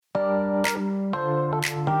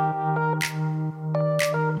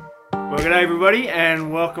Well, g'day everybody,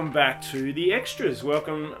 and welcome back to The Extras.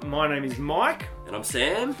 Welcome, my name is Mike. And I'm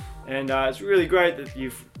Sam. And it's really great that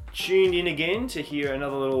you've tuned in again to hear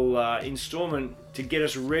another little installment to get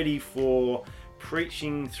us ready for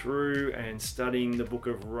preaching through and studying the book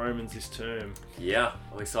of Romans this term. Yeah,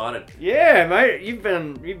 I'm excited. Yeah, mate, you've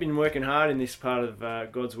been working hard in this part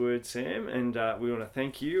of God's Word, Sam, and we want to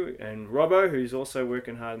thank you, and Robbo, who's also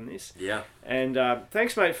working hard in this. Yeah. And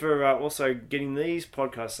thanks, mate, for also getting these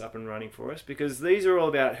podcasts up and running for us, because these are all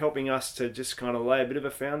about helping us to just kind of lay a bit of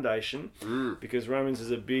a foundation, because Romans is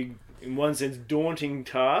a big, in one sense, daunting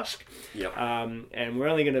task. Yep. And we're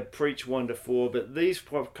only going to preach 1 to 4, but these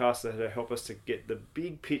podcasts are to help us to get the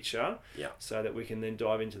big picture, so that we can then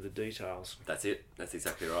dive into the details. That's it. That's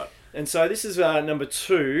exactly right. And so this is number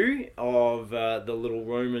 2 of the little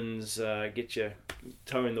Romans get your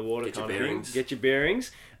toe in the water Get your kind bearings. of thing. Get your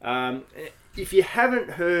bearings. If you haven't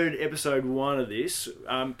heard episode 1 of this,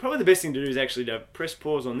 probably the best thing to do is actually to press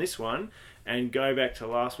pause on this one and go back to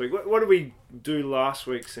last week. What did we do last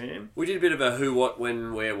week, Sam? We did a bit of a who, what,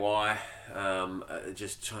 when, where, why.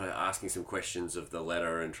 Just trying to asking some questions of the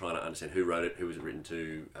letter and trying to understand who wrote it, who was it written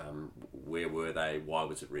to, where were they, why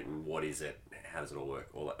was it written, what is it, how does it all work,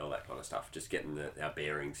 all that kind of stuff. Just getting our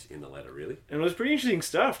bearings in the letter, really. And it was pretty interesting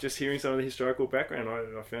stuff, just hearing some of the historical background.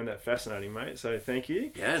 I found that fascinating, mate, so thank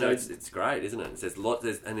you. Yeah, so, no, it's great, isn't it?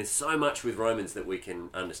 There's there's so much with Romans that we can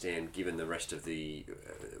understand, given the rest of the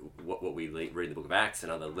what we read in the book of Acts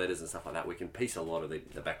and other letters and stuff like that. We can piece a lot of the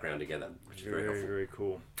background together, which is very helpful. Very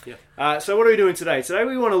cool. Yeah. So what are we doing today? Today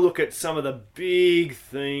we want to look at some of the big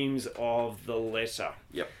themes of the letter.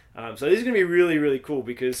 Yep. So this is going to be really, really cool,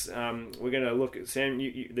 because we're going to look at, Sam,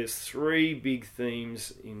 there's 3 big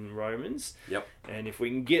themes in Romans. Yep. And if we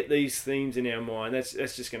can get these themes in our mind, that's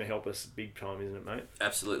just going to help us big time, isn't it, mate?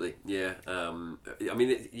 Absolutely, yeah. I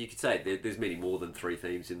mean, you could say there's many more than 3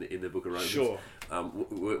 themes in the book of Romans. Sure.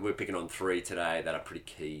 We're picking on 3 today that are pretty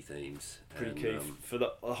key themes. Pretty key for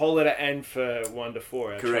the whole letter and for 1 to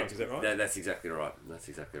 4. Correct. Is that right? That's exactly right. That's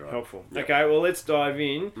exactly right. Helpful. Yep. Okay, well, let's dive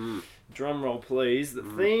in. Drum roll, please. The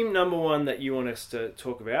theme number 1 that you want us to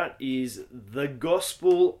talk about is the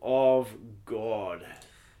gospel of God.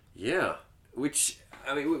 Yeah, which,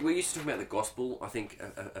 I mean, we're used to talking about the gospel, I think,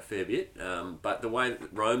 a fair bit, but the way that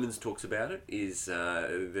Romans talks about it is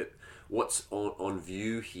that what's on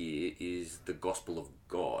view here is the gospel of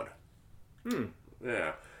God.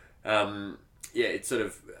 Yeah. It's sort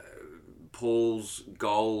of Paul's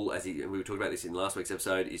goal, we were talking about this in last week's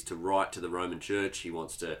episode, is to write to the Roman church. He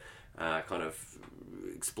wants to kind of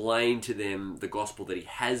explain to them the gospel that he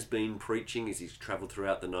has been preaching as he's travelled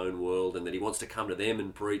throughout the known world, and that he wants to come to them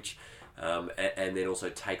and preach, and then also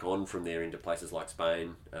take on from there into places like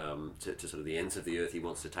Spain, to sort of the ends of the earth. He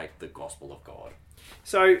wants to take the gospel of God.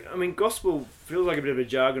 So, I mean, gospel feels like a bit of a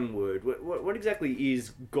jargon word. What exactly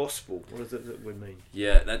is gospel? What does that word mean?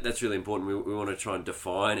 Yeah, that's really important. We want to try and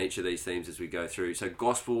define each of these themes as we go through. So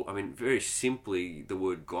gospel, I mean, very simply, the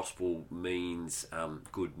word gospel means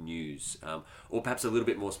good news. Or perhaps a little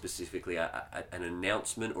bit more specifically, an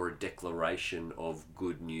announcement or a declaration of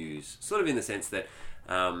good news. Sort of in the sense that,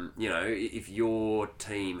 if your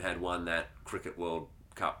team had won that Cricket World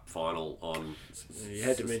Cup final on... You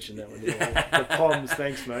had to mention that one. The Poms,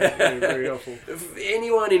 thanks, mate. Very, very helpful. If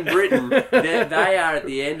anyone in Britain, they are at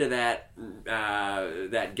the end of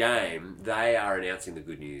that game, they are announcing the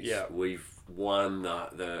good news. Yeah. We've won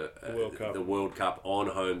the World Cup on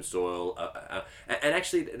home soil. And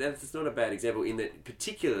actually, that's not a bad example, in that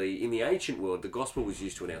particularly in the ancient world, the gospel was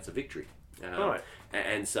used to announce a victory. Right.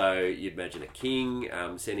 And so you'd imagine a king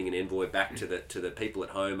sending an envoy back to the people at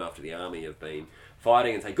home after the army have been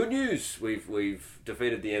fighting and say, good news, we've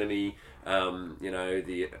defeated the enemy,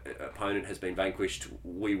 the opponent has been vanquished,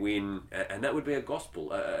 we win, and that would be a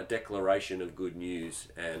gospel, a declaration of good news.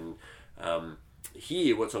 And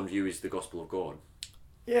here what's on view is the gospel of God.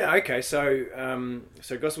 Yeah, okay, so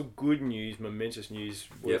gospel, good news, momentous news,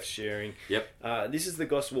 worth sharing. Yep. This is the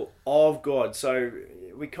gospel of God, so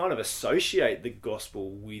we kind of associate the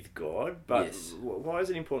gospel with God, but yes. Why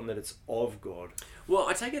is it important that it's of God? Well,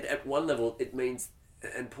 I take it at one level, it means,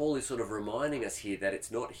 and Paul is sort of reminding us here that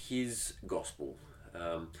it's not his gospel.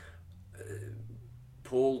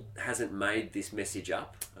 Paul hasn't made this message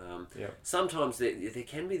up. Sometimes there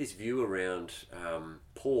can be this view around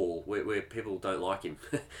Paul where people don't like him,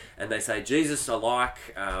 and they say, Jesus I like,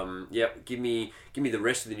 give me the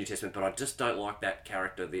rest of the New Testament, but I just don't like that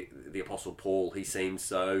character, the Apostle Paul. He seems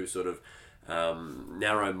so sort of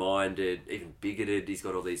narrow-minded, even bigoted. He's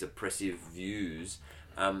got all these oppressive views.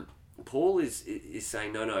 Paul is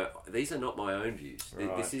saying, no, these are not my own views.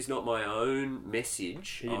 Right. This is not my own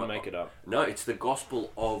message. He didn't make it up. No, it's the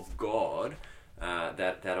gospel of God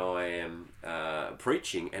that I am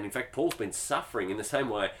preaching. And in fact, Paul's been suffering in the same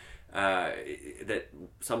way that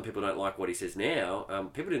some people don't like what he says now.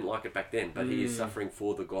 People didn't like it back then, but he is suffering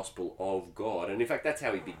for the gospel of God. And in fact, that's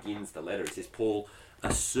how he begins the letter. It says, Paul,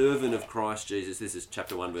 a servant of Christ Jesus, this is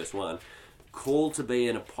chapter 1, verse 1, called to be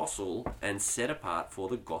an apostle and set apart for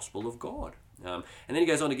the gospel of God. And then he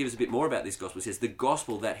goes on to give us a bit more about this gospel. He says, the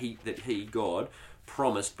gospel that he, God,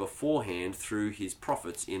 promised beforehand through his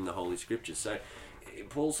prophets in the Holy Scriptures. So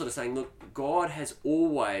Paul's sort of saying, look, God has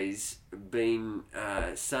always been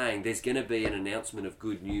saying there's going to be an announcement of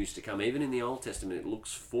good news to come. Even in the Old Testament, it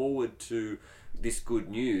looks forward to this good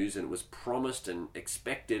news, and it was promised and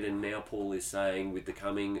expected. And now Paul is saying, with the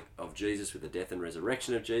coming of Jesus, with the death and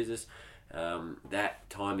resurrection of Jesus, that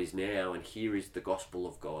time is now, and here is the gospel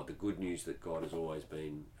of God, the good news that God has always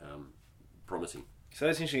been promising. So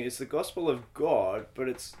that's interesting. It's the gospel of God, but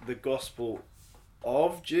it's the gospel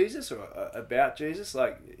of Jesus or about Jesus.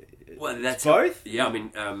 Well, that's both. Yeah, I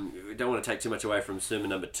mean, we don't want to take too much away from sermon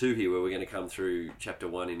number 2 here, where we're going to come through chapter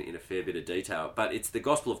 1 in a fair bit of detail. But it's the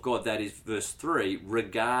gospel of God, that is verse 3,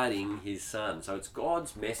 regarding his Son. So it's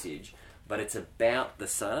God's message, but it's about the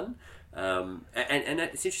Son. And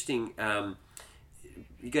it's interesting.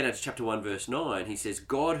 You go down to chapter 1, verse 9. He says,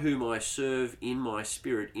 "God, whom I serve in my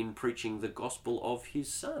spirit in preaching the gospel of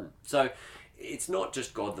his Son." So it's not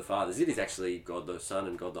just God the Father. It is actually God the Son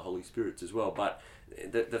and God the Holy Spirit as well. But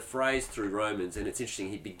the phrase through Romans, and it's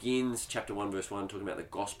interesting, he begins chapter 1, verse 1, talking about the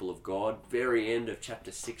gospel of God. Very end of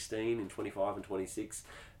chapter 16 and 25 and 26,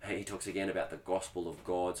 he talks again about the gospel of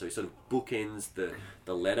God. So he sort of bookends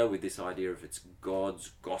the letter with this idea of it's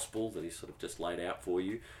God's gospel that he's sort of just laid out for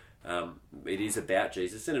you. It is about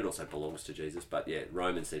Jesus, and it also belongs to Jesus. But yeah,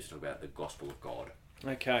 Romans seems to talk about the gospel of God.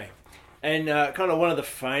 Okay. And kind of one of the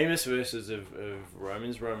famous verses of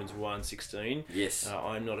Romans 1:16. Yes.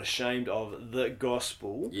 I'm not ashamed of the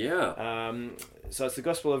gospel. Yeah. So it's the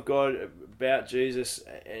gospel of God about Jesus,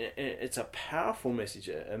 and it's a powerful message,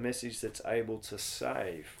 a message that's able to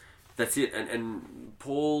save. That's it. And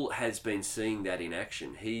Paul has been seeing that in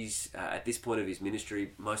action. He's, at this point of his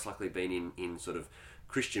ministry, most likely been in sort of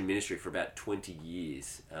Christian ministry for about 20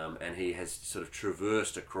 years. And he has sort of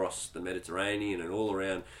traversed across the Mediterranean and all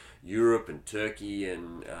around Europe and Turkey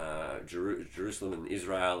and Jerusalem and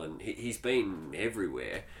Israel, and he's been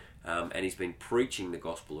everywhere, and he's been preaching the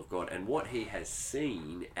gospel of God. And what he has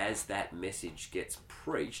seen as that message gets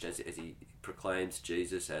preached, as he proclaims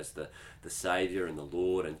Jesus as the Saviour and the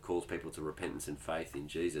Lord and calls people to repentance and faith in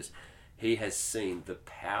Jesus, he has seen the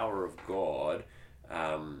power of God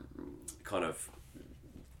kind of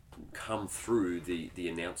come through the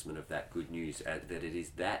announcement of that good news, that it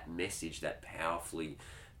is that message that powerfully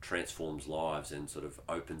transforms lives and sort of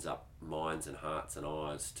opens up minds and hearts and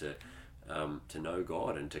eyes to know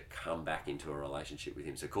God and to come back into a relationship with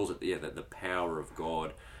him. So it calls it the power of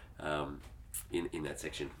God in that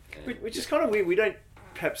section. Which is kind of weird. We don't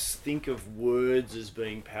perhaps think of words as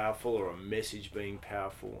being powerful or a message being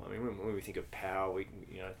powerful. I mean, when we think of power, we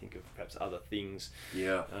think of perhaps other things.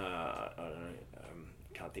 Yeah. I don't know.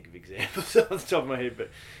 Can't think of examples off the top of my head,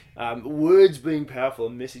 but words being powerful, a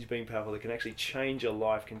message being powerful that can actually change a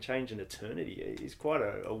life, can change an eternity, is quite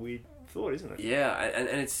a weird thought, isn't it? Yeah, and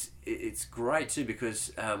it's great too,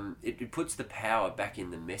 because it puts the power back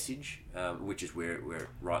in the message, which is where it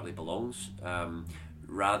rightly belongs,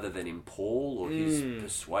 rather than in Paul or his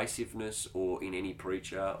persuasiveness or in any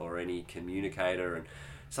preacher or any communicator. And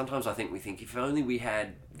sometimes we think if only we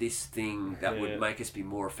had this thing that would make us be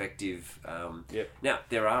more effective. Now,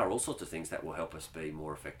 there are all sorts of things that will help us be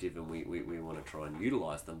more effective, and we want to try and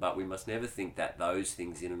utilise them, but we must never think that those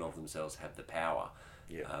things in and of themselves have the power.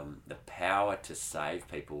 The power to save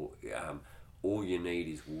people. All you need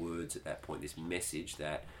is words at that point, this message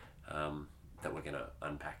that we're going to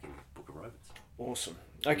unpack in the book of Romans. Awesome.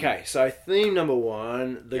 Okay, so theme number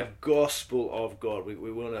 1, the gospel of God.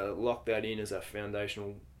 We want to lock that in as a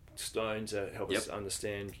foundational stone to help us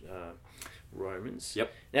understand Romans.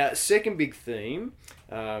 Now, second big theme.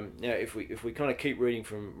 Now, if we kind of keep reading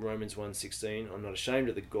from Romans 1:16, I'm not ashamed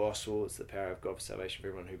of the gospel. It's the power of God for salvation for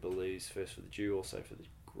everyone who believes, first for the Jew, also for the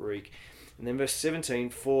Greek. And then verse 17,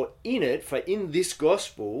 for in this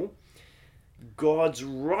gospel, God's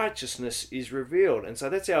righteousness is revealed. And so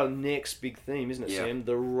that's our next big theme, isn't it, Yeah. Sam?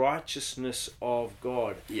 The righteousness of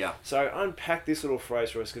God. Yeah. So unpack this little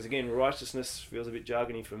phrase for us, because again, righteousness feels a bit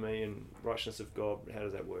jargony for me, and righteousness of God, how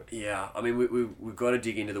does that work? Yeah, I mean, we've got to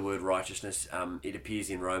dig into the word righteousness. It appears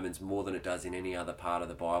in Romans more than it does in any other part of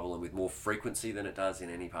the Bible, and with more frequency than it does in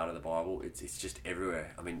any part of the Bible. It's just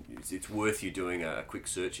everywhere. I mean, it's worth you doing a quick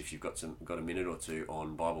search if you've got a minute or two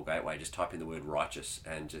on Bible Gateway. Just type in the word righteous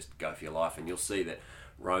and just go for your life, and you'll see that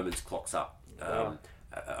Romans clocks up.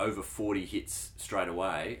 Over 40 hits straight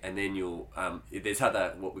away, and then you'll there's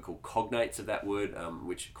other what we call cognates of that word,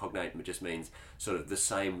 which cognate just means sort of the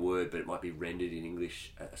same word, but it might be rendered in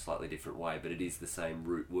English a slightly different way, but it is the same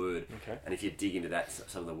root word. Okay. And if you dig into that,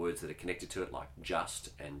 some of the words that are connected to it, like just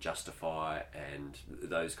and justify and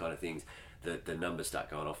those kind of things, the numbers start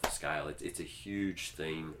going off the scale. It's a huge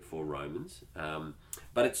theme for Romans,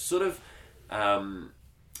 but it's sort of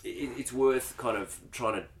it's worth kind of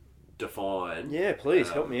trying to define. Yeah, please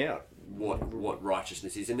help me out. What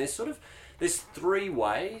righteousness is, and there's three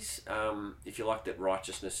ways, if you like, that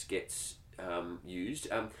righteousness gets used.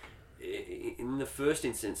 In the first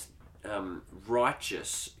instance,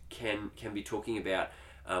 righteous can be talking about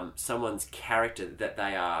someone's character, that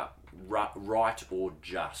they are right or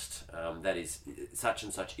just. That is, such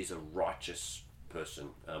and such is a righteous person.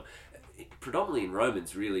 Predominantly in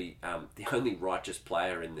Romans, really, the only righteous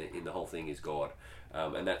player in the whole thing is God.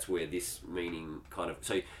 And that's where this meaning kind of...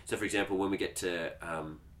 So for example, when we get to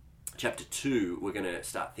chapter 2, we're going to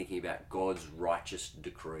start thinking about God's righteous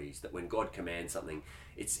decrees. That when God commands something,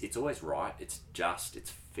 it's always right, it's just, it's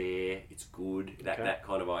fair, it's good, that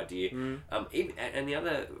kind of idea. And the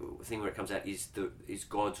other thing where it comes out is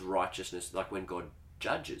God's righteousness, like when God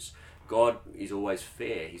judges. God is always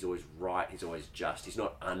fair, he's always right, he's always just. He's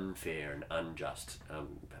not unfair and unjust.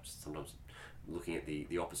 Perhaps sometimes looking at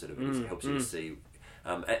the opposite of it helps you to see...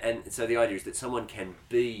 And so the idea is that someone can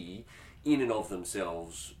be in and of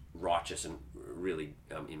themselves righteous, and really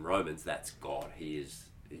in Romans that's God. He is,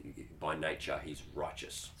 by nature, he's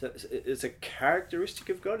righteous. So it's a characteristic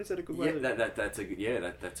of God. Is that a good way? That's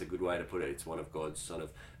a good way to put it. It's one of God's sort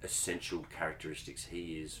of essential characteristics.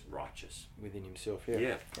 He is righteous Within himself. Yeah.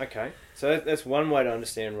 Yeah. Okay. So that's one way to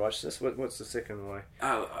understand righteousness. What's the second way?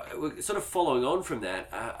 We're sort of following on from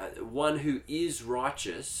that. One who is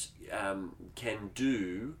righteous can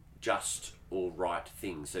do just or right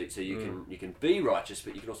things. So you can be righteous,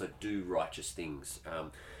 but you can also do righteous things.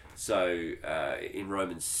 So in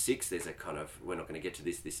Romans 6, there's a kind of, we're not going to get to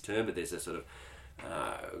this term, but there's a sort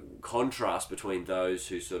of contrast between those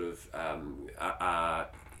who sort of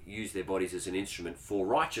use their bodies as an instrument for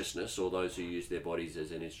righteousness, or those who use their bodies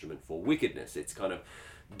as an instrument for wickedness. It's kind of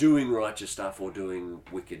doing righteous stuff or doing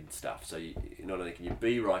wicked stuff. So not only can you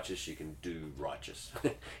be righteous, you can do righteous,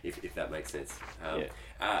 if that makes sense.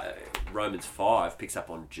 Romans 5 picks up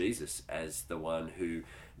on Jesus as the one who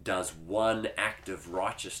does one act of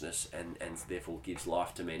righteousness and therefore gives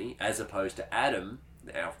life to many, as opposed to Adam,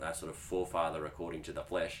 our sort of forefather according to the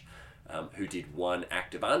flesh, who did one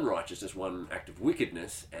act of unrighteousness, one act of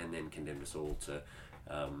wickedness, and then condemned us all to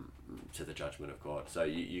the judgment of God. So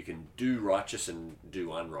you can do righteous and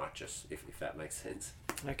do unrighteous, if that makes sense.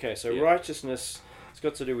 Okay, so righteousness, it's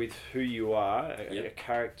got to do with who you are, a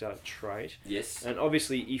character trait. Yes. And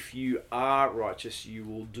obviously, if you are righteous, you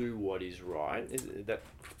will do what is right. That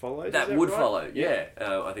follows? That would right? follow, yeah.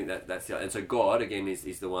 I think that's the... And so God, again,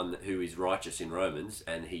 is the one who is righteous in Romans,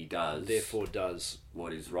 and he does... Therefore does...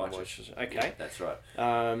 what is righteous. Okay. Yeah, that's right.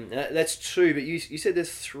 That's two, but you said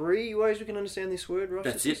there's three ways we can understand this word,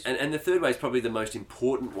 righteousness? That's it. And the third way is probably the most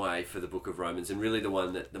important way for the book of Romans, and really the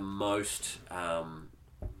one that the most...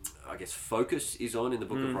 I guess focus is on in the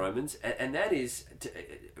book of Romans, and that is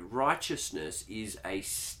righteousness is a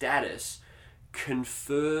status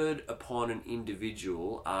conferred upon an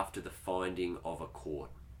individual after the finding of a court.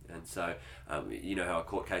 And so, you know how a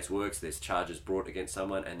court case works. There's charges brought against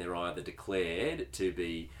someone, and they're either declared to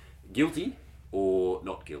be guilty or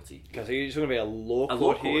not guilty. Okay, so you're talking about a law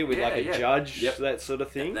court here with like a judge, that sort of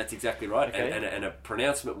thing? That's exactly right. Okay. And a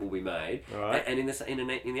pronouncement will be made. Right. And in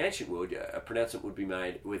the ancient world, a pronouncement would be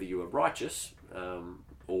made whether you were righteous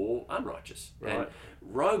or unrighteous. Right. And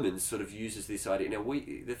Romans sort of uses this idea. Now,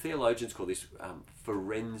 the theologians call this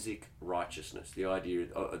forensic righteousness. The idea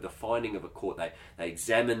of the finding of a court. They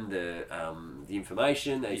examine the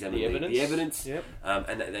information, they examine the evidence, yep.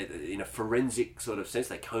 And they, in a forensic sort of sense,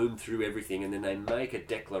 they comb through everything, and then they make a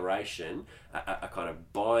declaration, a kind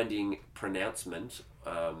of binding pronouncement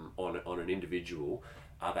on an individual.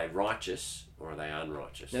 Are they righteous or are they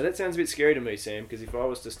unrighteous? Now that sounds a bit scary to me, Sam, because if I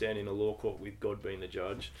was to stand in a law court with God being the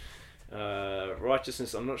judge,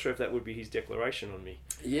 righteousness. I'm not sure if that would be his declaration on me.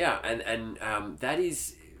 Yeah, and that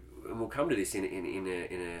is, and we'll come to this in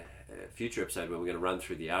a future episode when we're going to run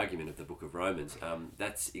through the argument of the book of Romans.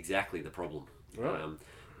 That's exactly the problem. Right.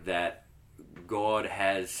 That God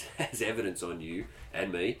has evidence on you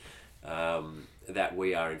and me that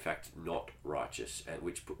we are in fact not righteous, and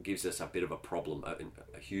which gives us a bit of a problem,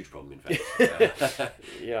 a huge problem in fact.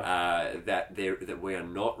 Yeah. That we are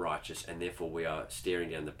not righteous, and therefore we are staring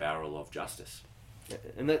down the barrel of justice.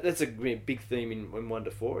 And that's a big theme in 1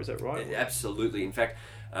 to 4, is that right? Absolutely. In fact,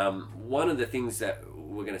 one of the things that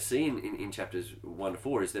we're going to see in chapters 1 to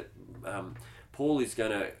 4 is that Paul is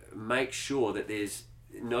going to make sure that there's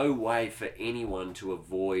no way for anyone to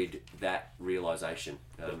avoid that realization.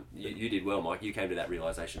 You did well, Mike. You came to that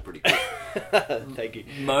realization pretty quick. Thank you.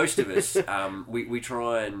 Most of us, we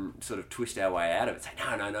try and sort of twist our way out of it. Say,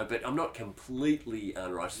 no, but I'm not completely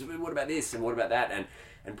unrighteous. What about this and what about that?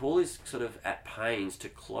 And Paul is sort of at pains to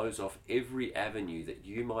close off every avenue that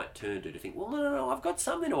you might turn to think, well, no, I've got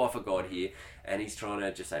something to offer God here. And he's trying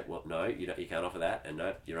to just say, well, no, you can't offer that. And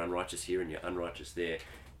no, you're unrighteous here and you're unrighteous there.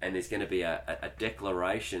 And there's going to be a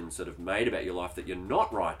declaration sort of made about your life that you're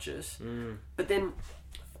not righteous. But then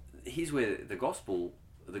here's where the gospel,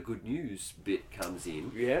 the good news bit comes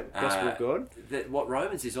in. Yeah, gospel of God. That what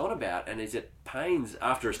Romans is on about, and is at pains,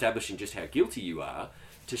 after establishing just how guilty you are,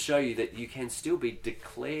 to show you that you can still be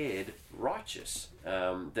declared righteous.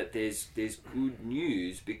 That there's good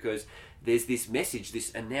news because there's this message,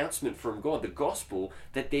 this announcement from God, the gospel,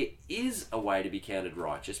 that there is a way to be counted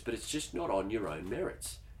righteous, but it's just not on your own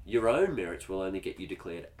merits. Your own merits will only get you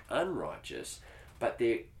declared unrighteous, but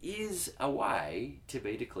there is a way to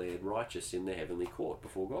be declared righteous in the heavenly court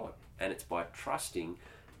before God. And it's by trusting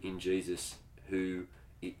in Jesus, who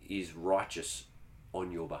is righteous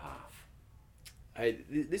on your behalf. Hey,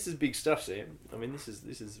 this is big stuff, Sam. I mean, this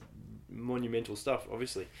is monumental stuff,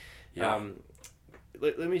 obviously. Yeah.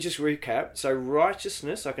 Let me just recap. So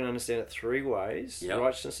righteousness, I can understand it 3 ways. Yep.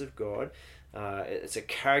 Righteousness of God. It's a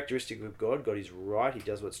characteristic of God. God is right. He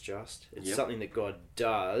does what's just. It's something that God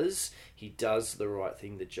does. He does the right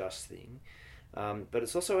thing, the just thing. But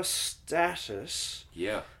it's also a status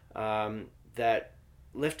that,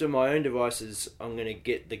 left to my own devices, I'm going to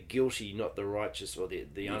get the guilty, not the righteous or the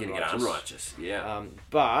You're unrighteous. going to get unrighteous, yeah.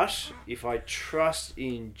 But if I trust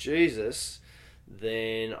in Jesus,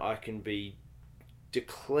 then I can be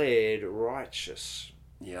declared righteous.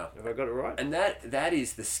 Yeah. Have I got it right? And that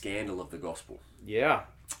is the scandal of the gospel. Yeah.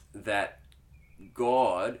 That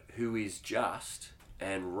God, who is just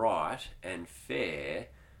and right and fair,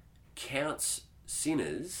 counts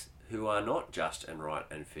sinners who are not just and right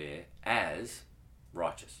and fair as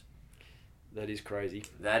righteous. That is crazy.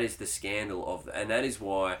 That is the scandal of, and that is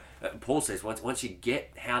why Paul says once you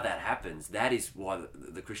get how that happens, that is why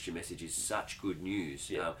the Christian message is such good news.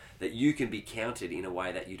 Yeah. That you can be counted in a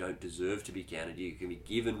way that you don't deserve to be counted. You can be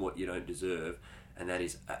given what you don't deserve, and that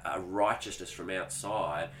is a righteousness from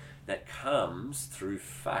outside that comes through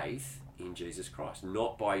faith in Jesus Christ,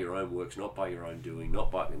 not by your own works, not by your own doing,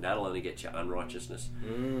 not by, and that'll only get you unrighteousness.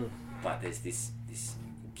 But there's this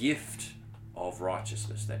gift of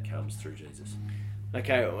righteousness that comes through Jesus.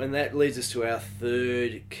 Okay, and that leads us to our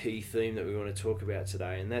third key theme that we want to talk about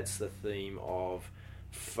today, and that's the theme of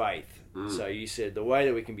faith. So you said the way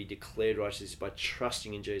that we can be declared righteous is by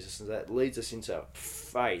trusting in Jesus, and that leads us into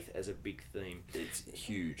faith as a big theme. It's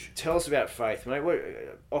huge. Tell us about faith, mate. What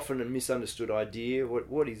often a misunderstood idea.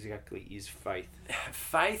 What exactly is faith?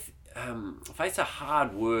 Faith's a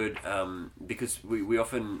hard word because we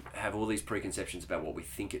often have all these preconceptions about what we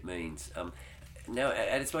think it means. Now,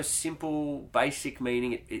 at its most simple, basic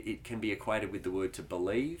meaning, it can be equated with the word to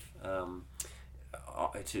believe, to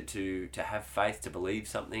have faith, to believe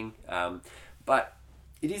something. But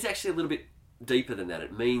it is actually a little bit deeper than that.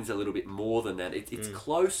 It means a little bit more than that. It's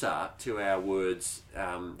closer to our words.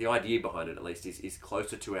 The idea behind it, at least, is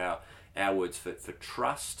closer to our words for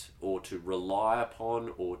trust, or to rely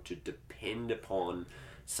upon, or to depend upon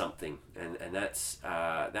something, and that's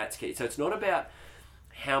key. So it's not about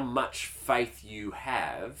how much faith you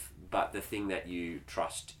have, but the thing that you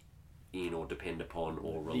trust in, or depend upon,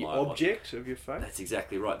 or rely on. The object of your faith? That's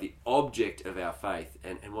exactly right. The object of our faith.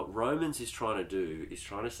 And what Romans is trying to do is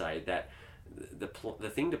trying to say that the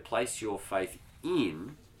thing to place your faith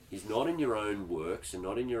in is not in your own works and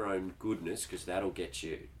not in your own goodness, because that'll get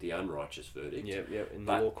you the unrighteous verdict. In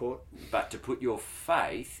the law court. But to put your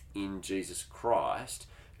faith in Jesus Christ,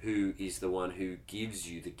 who is the one who gives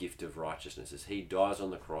you the gift of righteousness, as he dies on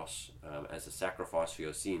the cross as a sacrifice for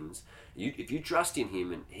your sins. If you trust in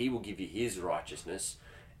him, and he will give you his righteousness,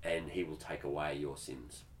 and he will take away your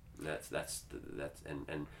sins. That's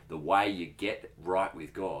and the way you get right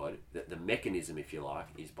with God, the mechanism, if you like,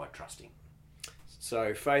 is by trusting.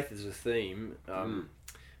 So faith is a theme.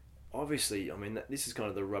 Obviously, I mean, this is kind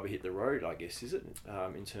of the rubber hit the road, I guess, is it?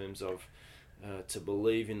 In terms of to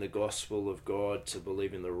believe in the gospel of God, to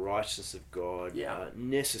believe in the righteousness of God,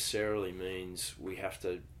 necessarily means we have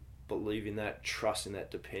to believe in that, trust in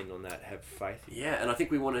that, depend on that, have faith in and I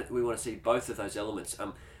think we want to see both of those elements.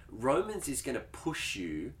 Romans is going to push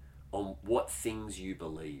you on what things you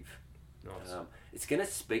believe. Nice. It's going to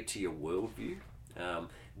speak to your worldview.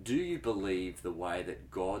 Do you believe the way that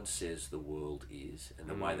God says the world is, and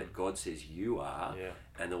the way that God says you are,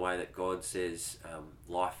 and the way that God says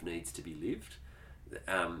life needs to be lived?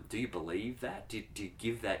 Do you believe that? Do you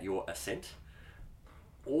give that your assent?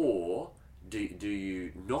 Or do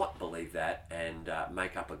you not believe that and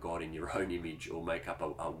make up a God in your own image, or make up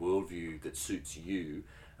a worldview that suits you?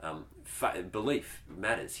 Belief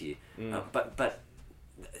matters here, but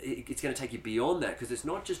it's going to take you beyond that, because it's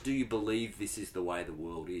not just do you believe this is the way the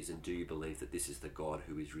world is, and do you believe that this is the God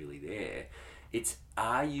who is really there. It's,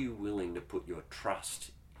 are you willing to put your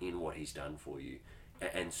trust in what he's done for you,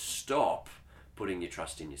 and stop putting your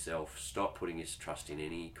trust in yourself, stop putting your trust in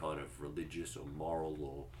any kind of religious or moral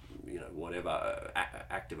or whatever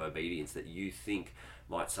act of obedience that you think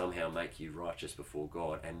might somehow make you righteous before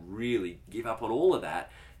God, and really give up on all of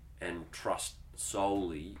that and trust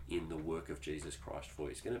solely in the work of Jesus Christ for you.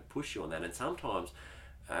 It's going to push you on that, and sometimes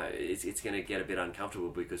it's going to get a bit uncomfortable,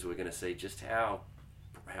 because we're going to see just how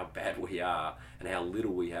bad we are, and how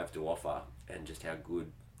little we have to offer, and just how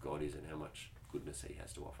good God is, and how much goodness he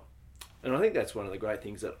has to offer. And I think that's one of the great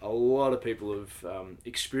things that a lot of people have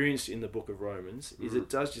experienced in the book of Romans, is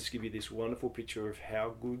it does just give you this wonderful picture of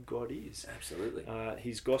how good God is. Absolutely.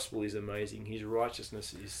 His gospel is amazing. His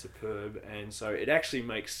righteousness is superb. And so it actually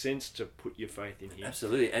makes sense to put your faith in him.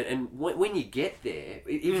 Absolutely. And when you get there,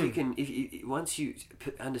 once you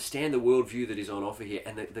understand the worldview that is on offer here,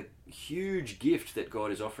 and the huge gift that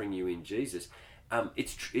God is offering you in Jesus,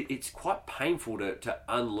 it's quite painful to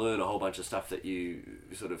unlearn a whole bunch of stuff that you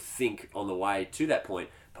sort of think on the way to that point.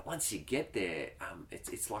 But once you get there,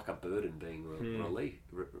 it's like a burden being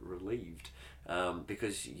relieved,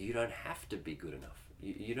 because you don't have to be good enough.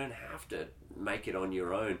 You don't have to make it on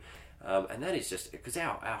your own. And that is just because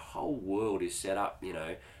our whole world is set up,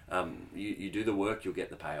 you do the work, you'll get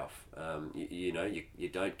the payoff. You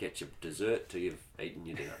don't get your dessert till you've eaten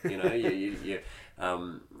your dinner.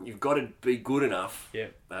 You've got to be good enough. Yeah,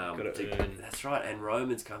 got to earn. That's right. And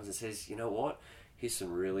Romans comes and says, you know what? Here's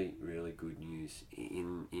some really, really good news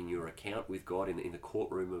in your account with God in the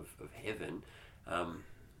courtroom of heaven.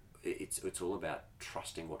 It's all about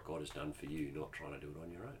trusting what God has done for you, not trying to do it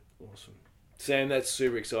on your own. Awesome. Sam, that's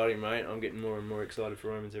super exciting, mate. I'm getting more and more excited for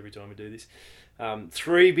Romans every time we do this.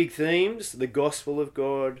 3 big themes: the gospel of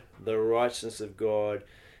God, the righteousness of God,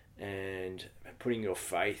 and putting your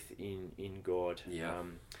faith in God. Yeah.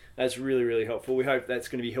 That's really, really helpful. We hope that's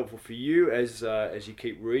going to be helpful for you as you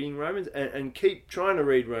keep reading Romans, and keep trying to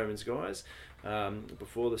read Romans, guys.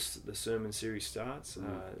 Before the sermon series starts,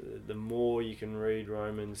 the more you can read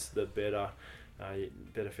Romans, the better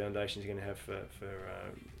foundations you're going to have for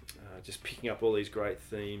just picking up all these great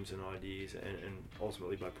themes and ideas, and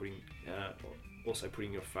ultimately by putting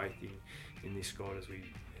your faith in this God as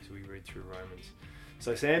we read through Romans.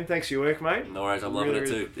 So Sam, thanks for your work, mate. No worries, I'm loving it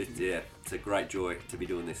too. It's a great joy to be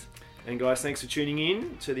doing this. And guys, thanks for tuning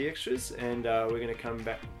in to the extras, and we're going to come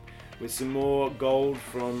back with some more gold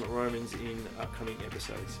from Romans in upcoming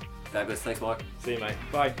episodes. Fabulous, thanks Mike. See you, mate.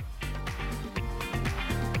 Bye.